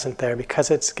wisdom present there because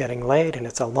it's getting late and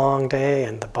it's a long day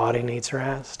and the body needs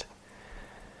rest.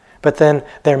 But then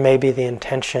there may be the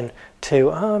intention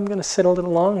to, I'm going to sit a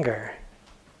little longer.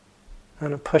 I'm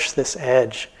going to push this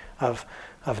edge of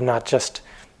not just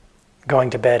going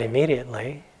to bed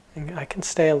immediately. I can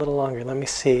stay a little longer. Let me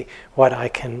see what I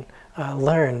can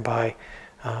learn by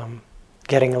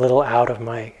getting a little out of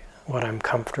what I'm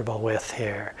comfortable with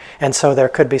here. And so there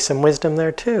could be some wisdom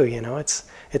there too.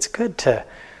 It's good to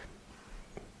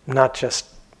not just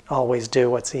always do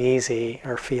what's easy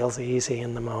or feels easy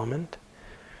in the moment.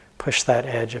 Push that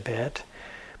edge a bit.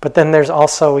 But then there's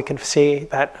also, we can see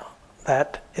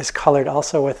that is colored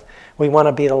also with, we want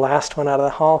to be the last one out of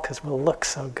the hall because we'll look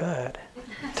so good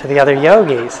to the other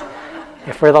yogis.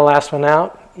 If we're the last one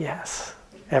out, yes,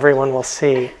 everyone will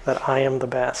see that I am the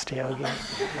best yogi.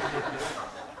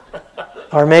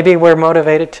 Or maybe we're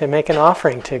motivated to make an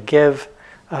offering, to give,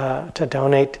 to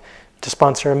donate, to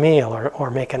sponsor a meal, or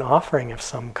make an offering of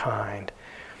some kind.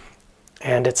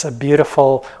 And it's a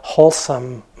beautiful,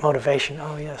 wholesome motivation.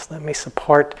 Oh yes, let me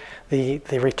support the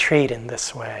retreat in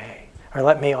this way. Or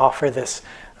let me offer this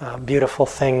beautiful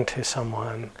thing to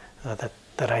someone that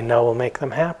I know will make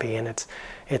them happy. And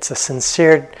it's a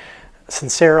sincere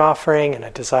offering and a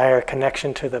desire, a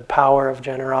connection to the power of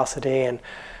generosity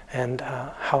and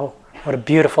what a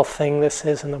beautiful thing this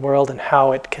is in the world and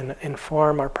how it can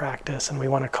inform our practice, and we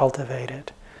want to cultivate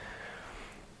it.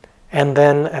 And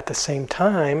then at the same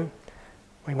time,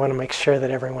 we want to make sure that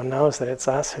everyone knows that it's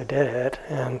us who did it,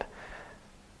 and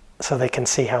so they can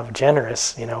see how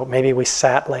generous, maybe we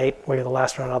sat late, we were the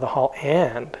last one out of the hall,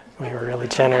 and we were really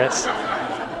generous.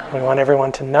 We want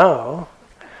everyone to know.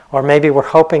 Or maybe we're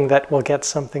hoping that we'll get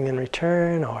something in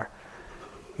return, or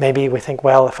maybe we think,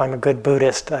 well, if I'm a good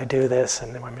Buddhist, I do this,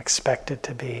 and I'm expected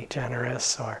to be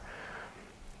generous, or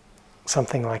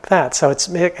something like that. So it's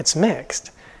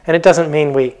mixed. And it doesn't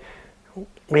mean we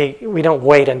don't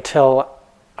wait until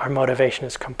our motivation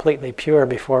is completely pure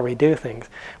before we do things.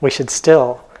 We should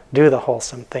still do the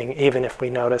wholesome thing, even if we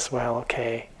notice, well,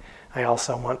 okay, I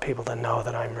also want people to know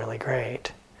that I'm really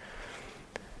great,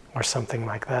 or something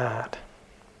like that.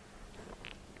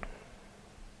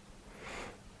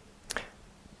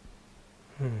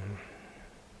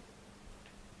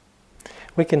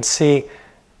 We can see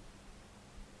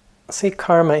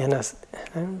karma in us.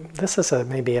 This is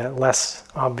maybe a less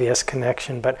obvious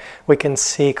connection, but we can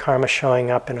see karma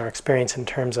showing up in our experience in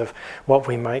terms of what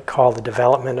we might call the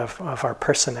development of our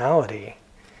personality.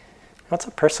 What's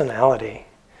a personality?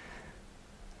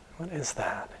 What is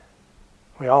that?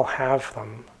 We all have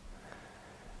them.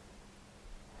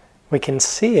 We can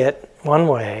see it one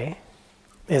way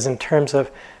is in terms of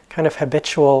kind of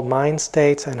habitual mind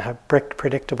states and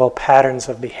predictable patterns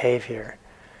of behavior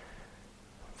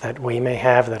that we may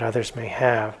have, that others may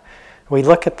have. We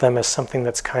look at them as something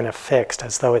that's kind of fixed,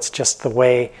 as though it's just the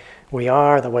way we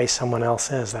are, the way someone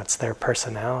else is. That's their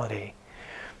personality.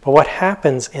 But what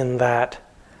happens in that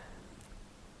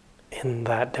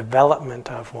development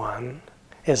of one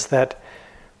is that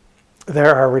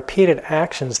there are repeated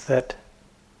actions that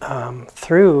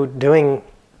through doing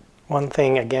one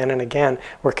thing again and again,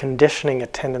 we're conditioning a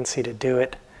tendency to do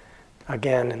it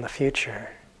again in the future.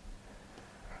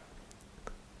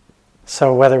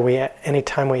 So whether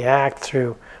anytime we act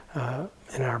through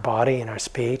in our body, in our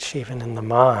speech, even in the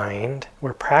mind,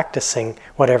 we're practicing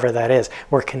whatever that is.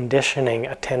 We're conditioning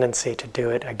a tendency to do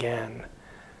it again.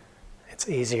 It's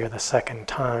easier the second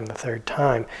time, the third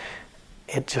time.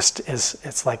 It just is,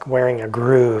 it's like wearing a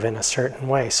groove in a certain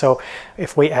way. So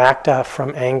if we act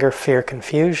from anger, fear,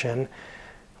 confusion,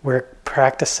 we're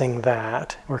practicing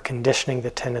that. We're conditioning the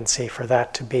tendency for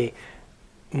that to be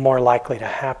more likely to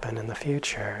happen in the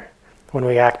future. When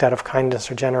we act out of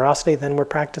kindness or generosity, then we're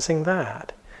practicing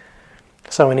that.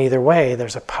 So in either way,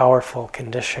 there's a powerful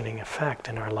conditioning effect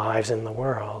in our lives in the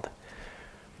world.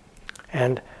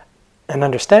 And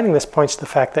understanding this points to the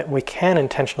fact that we can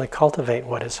intentionally cultivate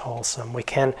what is wholesome. We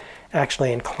can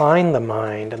actually incline the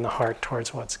mind and the heart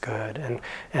towards what's good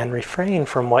and refrain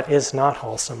from what is not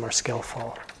wholesome or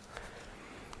skillful.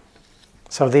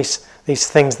 So these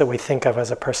things that we think of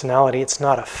as a personality, it's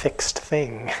not a fixed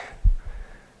thing.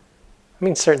 I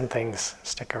mean, certain things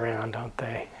stick around, don't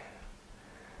they?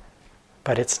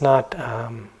 But it's not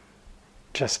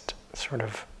just sort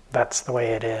of, that's the way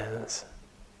it is.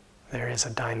 There is a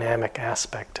dynamic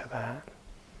aspect to that.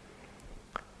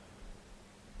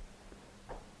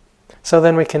 So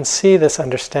then we can see this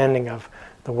understanding of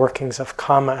the workings of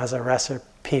karma as a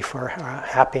recipe for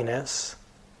happiness,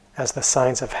 as the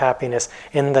signs of happiness,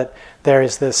 in that there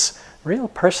is this real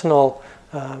personal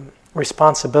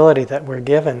responsibility that we're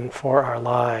given for our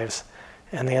lives,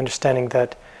 and the understanding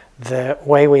that the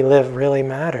way we live really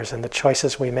matters, and the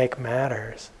choices we make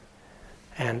matters.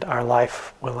 And our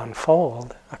life will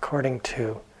unfold according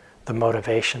to the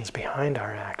motivations behind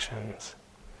our actions.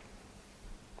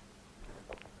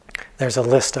 There's a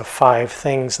list of 5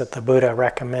 things that the Buddha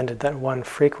recommended that one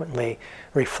frequently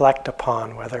reflect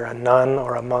upon, whether a nun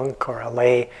or a monk or a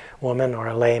lay woman or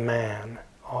a lay man,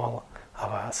 all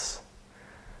of us.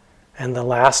 And the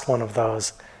last one of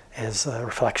those is a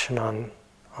reflection on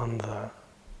the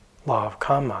law of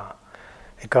karma.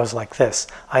 It goes like this: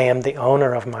 I am the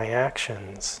owner of my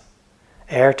actions,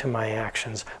 heir to my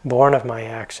actions, born of my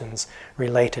actions,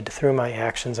 related through my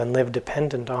actions, and live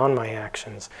dependent on my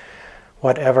actions.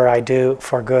 Whatever I do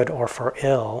for good or for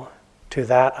ill, to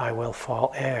that I will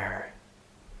fall heir.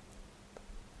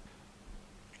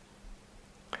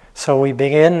 So we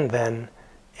begin then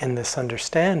in this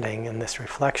understanding, in this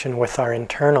reflection with our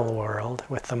internal world,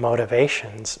 with the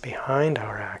motivations behind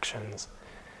our actions,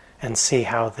 and see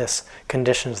how this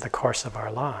conditions the course of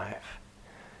our life.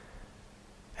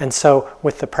 And so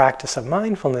with the practice of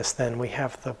mindfulness then, we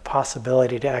have the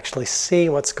possibility to actually see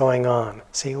what's going on,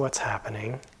 see what's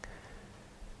happening,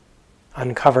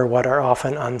 uncover what are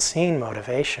often unseen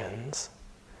motivations,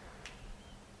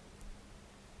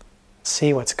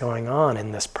 see what's going on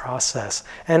in this process.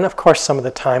 And of course, some of the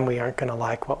time we aren't going to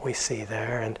like what we see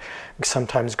there, and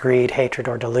sometimes greed, hatred,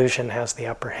 or delusion has the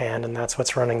upper hand, and that's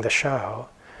what's running the show.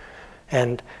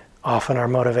 And Often our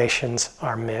motivations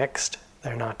are mixed.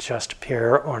 They're not just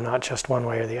pure or not just one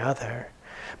way or the other.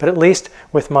 But at least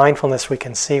with mindfulness we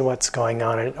can see what's going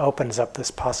on, and it opens up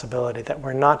this possibility that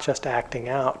we're not just acting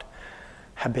out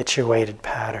habituated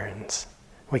patterns.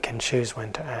 We can choose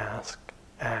when to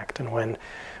act, and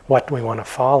what we want to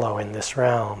follow in this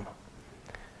realm.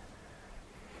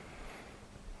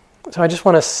 So I just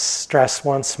want to stress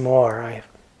once more, I've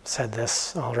said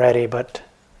this already, but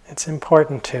it's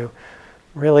important to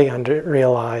really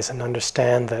realize and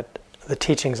understand that the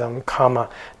teachings on karma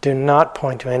do not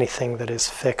point to anything that is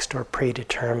fixed or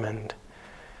predetermined,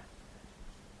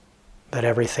 that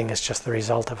everything is just the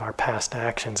result of our past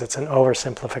actions. It's an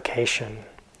oversimplification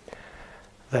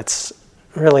that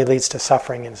really leads to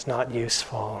suffering and is not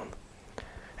useful.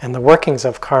 And the workings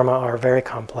of karma are very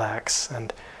complex,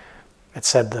 and it's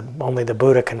said that only the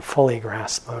Buddha can fully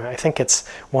grasp them. I think it's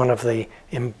one of the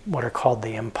what are called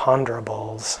the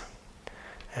imponderables.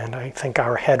 And I think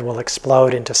our head will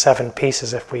explode into 7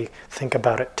 pieces if we think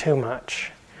about it too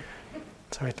much.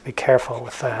 So we have to be careful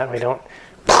with that. We don't,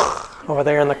 over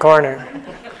there in the corner.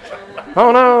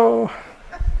 Oh no!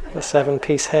 The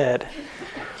 7-piece head.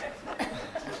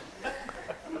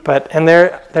 And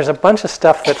there's a bunch of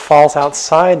stuff that falls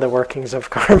outside the workings of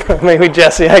karma. Maybe,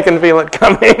 Jesse, I can feel it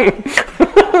coming.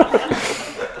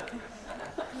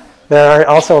 There are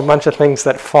also a bunch of things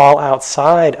that fall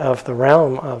outside of the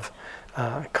realm of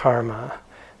karma,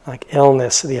 like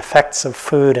illness, the effects of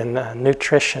food and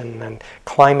nutrition and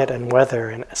climate and weather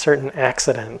and certain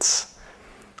accidents,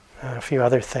 a few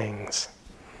other things.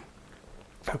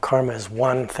 So karma is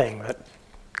one thing that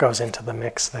goes into the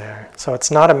mix there. So it's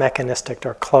not a mechanistic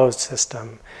or closed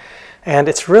system. And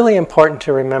it's really important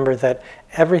to remember that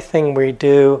everything we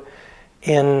do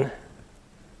in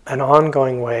an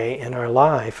ongoing way in our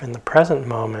life, in the present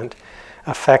moment,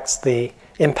 impacts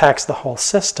the whole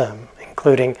system,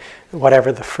 including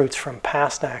whatever the fruits from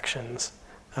past actions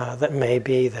that may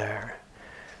be there.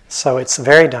 So it's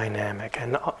very dynamic,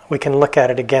 and we can look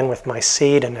at it again with my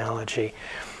seed analogy.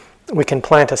 We can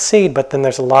plant a seed, but then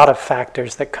there's a lot of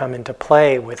factors that come into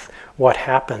play with what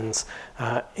happens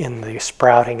in the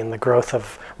sprouting and the growth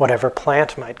of whatever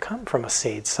plant might come from a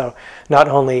seed. So not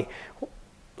only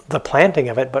the planting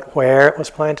of it, but where it was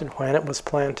planted, when it was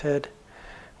planted,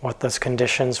 what those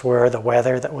conditions were, the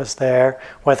weather that was there,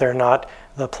 whether or not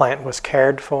the plant was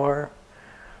cared for,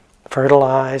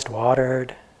 fertilized,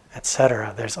 watered,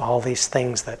 etc. There's all these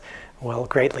things that will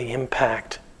greatly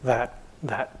impact that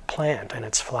plant and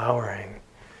its flowering.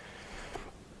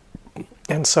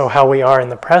 And so how we are in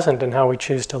the present and how we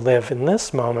choose to live in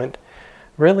this moment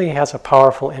really has a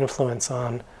powerful influence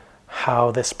on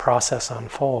how this process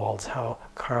unfolds, how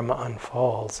karma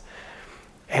unfolds.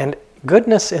 And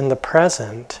goodness in the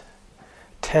present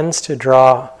tends to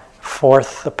draw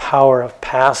forth the power of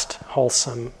past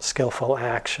wholesome, skillful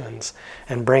actions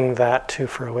and bring that to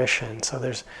fruition. So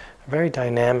there's a very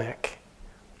dynamic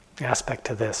aspect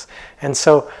to this. And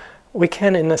so we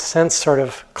can, in a sense, sort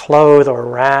of clothe or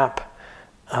wrap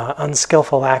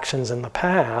unskillful actions in the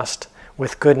past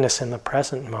with goodness in the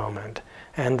present moment.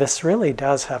 And this really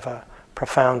does have a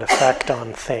profound effect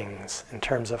on things in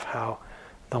terms of how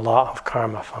the law of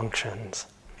karma functions.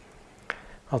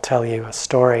 I'll tell you a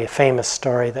story, a famous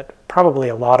story that probably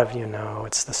a lot of you know.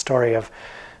 It's the story of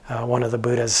one of the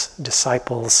Buddha's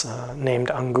disciples named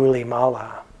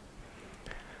Angulimala.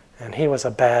 And he was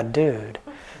a bad dude.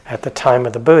 At the time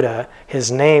of the Buddha,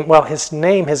 his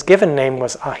given name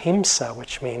was Ahimsa,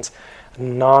 which means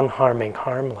non-harming,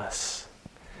 harmless.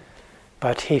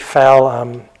 But he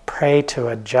fell prey to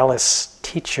a jealous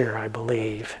teacher, I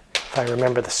believe, if I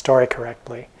remember the story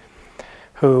correctly,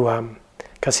 who,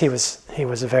 because he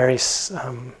was a very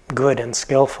good and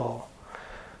skillful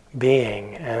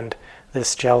being, and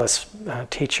this jealous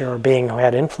teacher or being who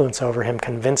had influence over him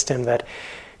convinced him that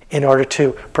in order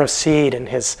to proceed in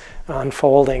his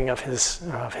unfolding of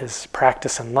his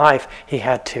practice in life, he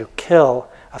had to kill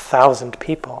 1,000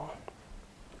 people.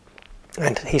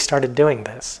 And he started doing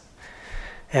this.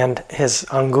 And his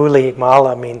Anguli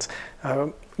Mala means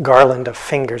garland of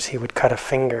fingers. He would cut a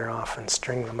finger off and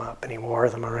string them up, and he wore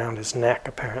them around his neck,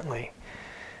 apparently.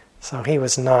 So he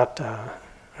was not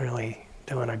really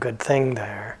doing a good thing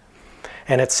there.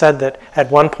 And it's said that at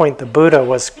one point the Buddha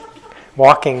was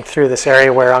walking through this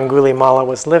area where Angulimala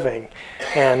was living.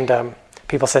 And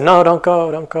people said, "No, don't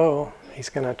go. He's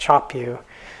going to chop you."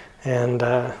 And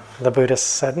the Buddha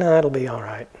said, "No, it'll be all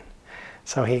right."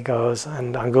 So he goes,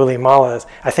 and Angulimala,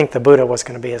 I think the Buddha was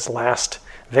going to be his last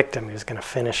victim. He was going to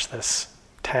finish this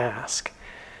task.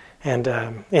 And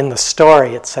in the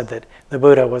story, it said that the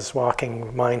Buddha was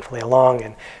walking mindfully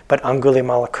along, but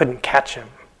Angulimala couldn't catch him.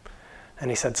 And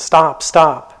he said, "Stop,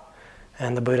 stop."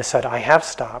 And the Buddha said, "I have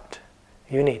stopped.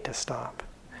 You need to stop."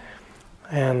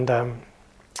 And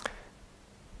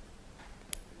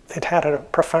it had a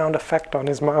profound effect on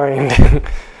his mind.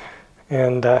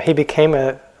 And he became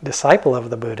a disciple of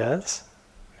the Buddha's,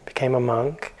 became a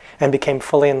monk, and became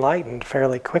fully enlightened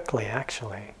fairly quickly,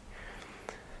 actually.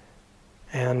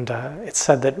 And it's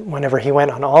said that whenever he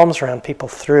went on alms round, people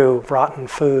threw rotten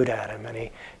food at him,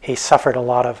 and he suffered a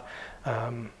lot of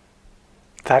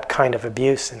that kind of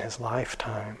abuse in his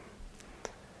lifetime.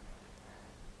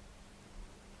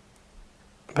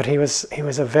 But he was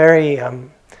a very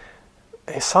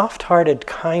a soft-hearted,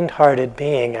 kind-hearted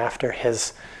being after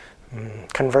his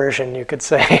conversion, you could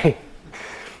say.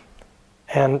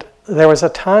 And there was a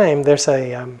time, there's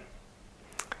a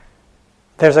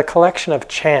collection of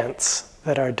chants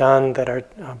that are done that are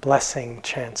blessing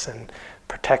chants and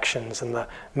protections, and the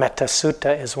Metta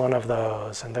Sutta is one of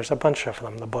those, and there's a bunch of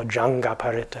them, the Bojjhanga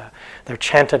Paritta. They're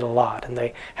chanted a lot, and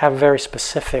they have very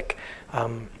specific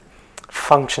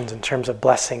functions in terms of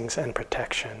blessings and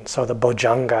protection. So the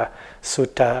Bojjhanga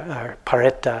Sutta, or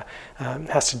Paritta,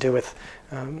 has to do with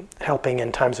helping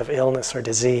in times of illness or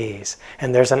disease.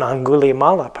 And there's an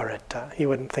Angulimala Paritta. You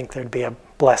wouldn't think there'd be a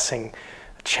blessing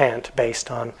chant based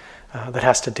on that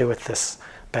has to do with this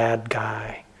bad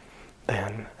guy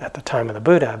then at the time of the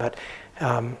Buddha. But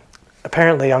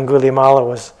apparently Angulimala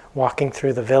was walking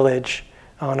through the village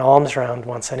on alms round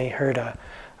once, and he heard a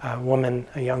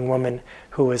young woman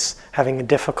who was having a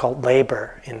difficult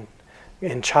labor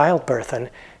in childbirth, and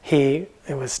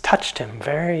it was touched him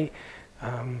very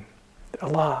a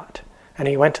lot. And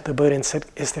he went to the Buddha and said,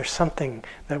 "Is there something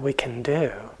that we can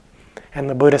do?" And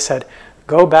the Buddha said,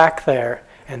 "Go back there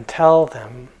and tell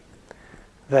them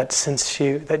that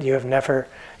that you have never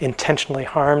intentionally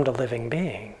harmed a living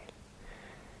being."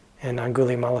 And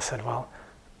Angulimala said, "Well,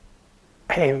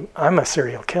 hey, I'm a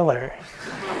serial killer.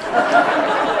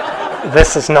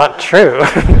 This is not true.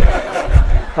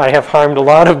 I have harmed a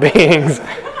lot of beings.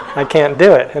 I can't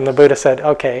do it." And the Buddha said,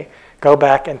 "Okay, go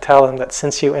back and tell them that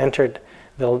since you entered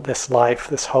this life,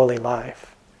 this holy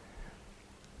life,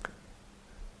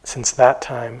 since that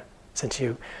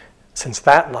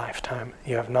lifetime,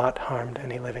 you have not harmed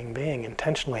any living being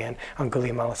intentionally." And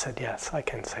Angulimala said, "Yes, I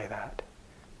can say that.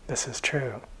 This is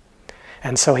true."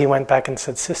 And so he went back and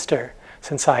said, "Sister,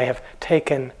 since I have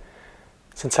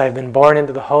been born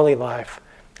into the holy life,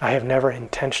 I have never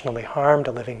intentionally harmed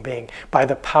a living being. By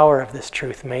the power of this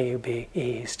truth, may you be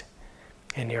eased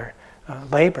in your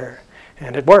labor."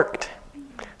 And it worked.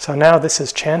 So now this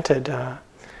is chanted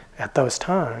at those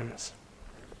times.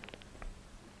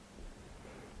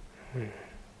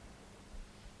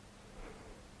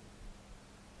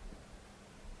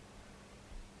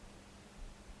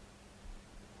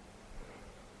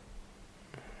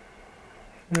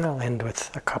 I'll end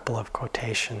with a couple of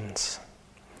quotations.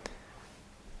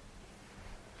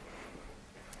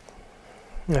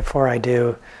 Before I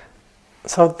do,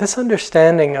 so this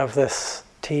understanding of this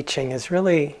teaching is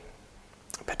really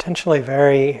potentially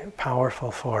very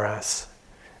powerful for us.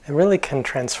 It really can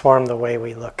transform the way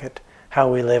we look at how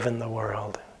we live in the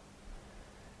world.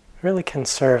 It really can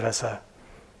serve as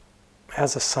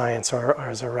a science or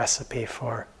as a recipe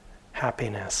for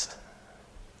happiness.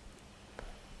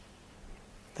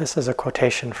 This is a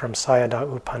quotation from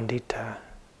Sayadaw U Pandita.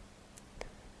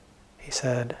 He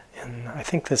said, I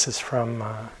think this is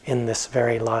from In This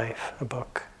Very Life, a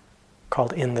book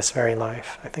called In This Very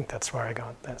Life. I think that's where I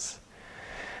got this.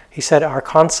 He said, "Our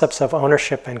concepts of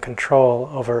ownership and control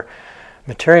over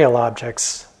material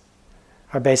objects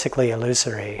are basically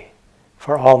illusory,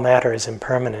 for all matter is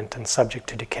impermanent and subject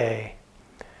to decay.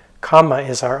 Kama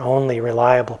is our only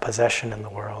reliable possession in the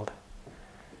world.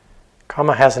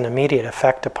 Kama has an immediate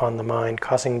effect upon the mind,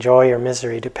 causing joy or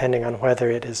misery depending on whether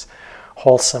it is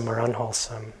wholesome or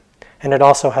unwholesome. And it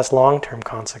also has long-term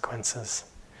consequences.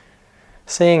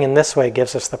 Seeing in this way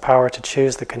gives us the power to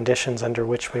choose the conditions under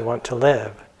which we want to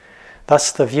live.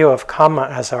 Thus the view of Kama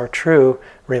as our true,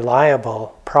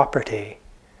 reliable property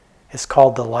is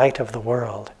called the light of the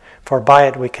world, for by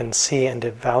it we can see and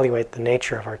evaluate the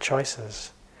nature of our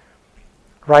choices.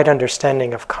 Right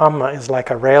understanding of Kama is like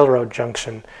a railroad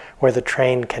junction where the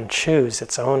train can choose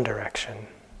its own direction."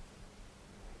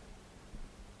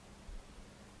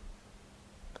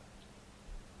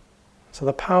 So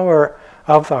the power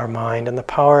of our mind and the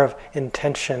power of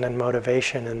intention and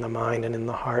motivation in the mind and in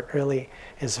the heart really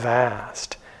is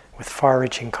vast, with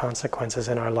far-reaching consequences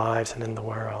in our lives and in the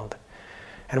world.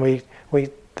 And we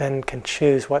then can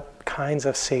choose what kinds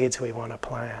of seeds we want to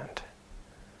plant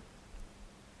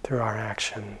through our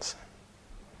actions.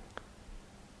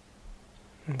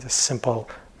 And this simple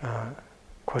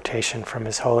quotation from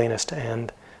His Holiness to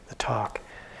end the talk.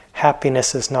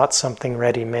 Happiness is not something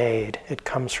ready-made. It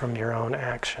comes from your own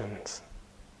actions.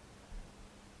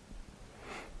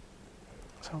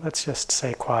 So let's just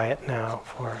stay quiet now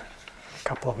for a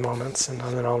couple of moments, and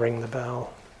then I'll ring the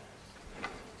bell.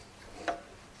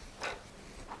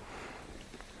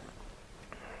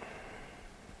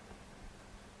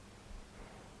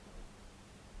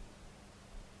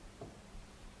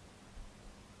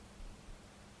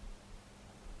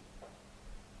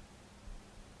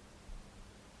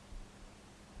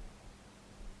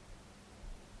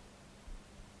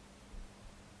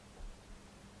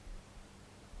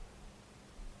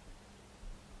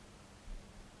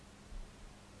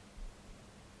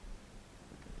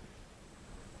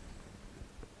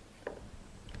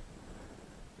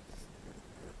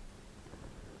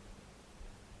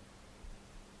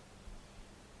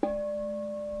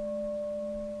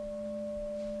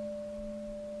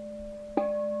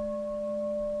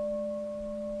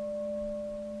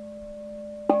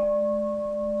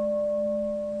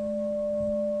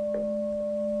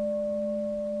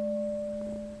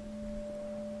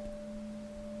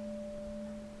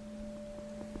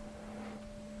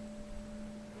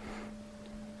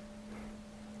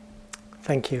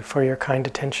 Thank you for your kind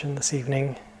attention this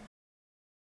evening.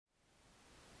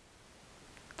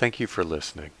 Thank you for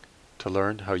listening. To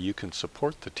learn how you can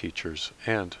support the teachers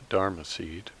and Dharma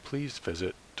Seed, please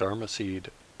visit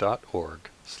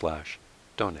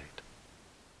dharmaseed.org/donate.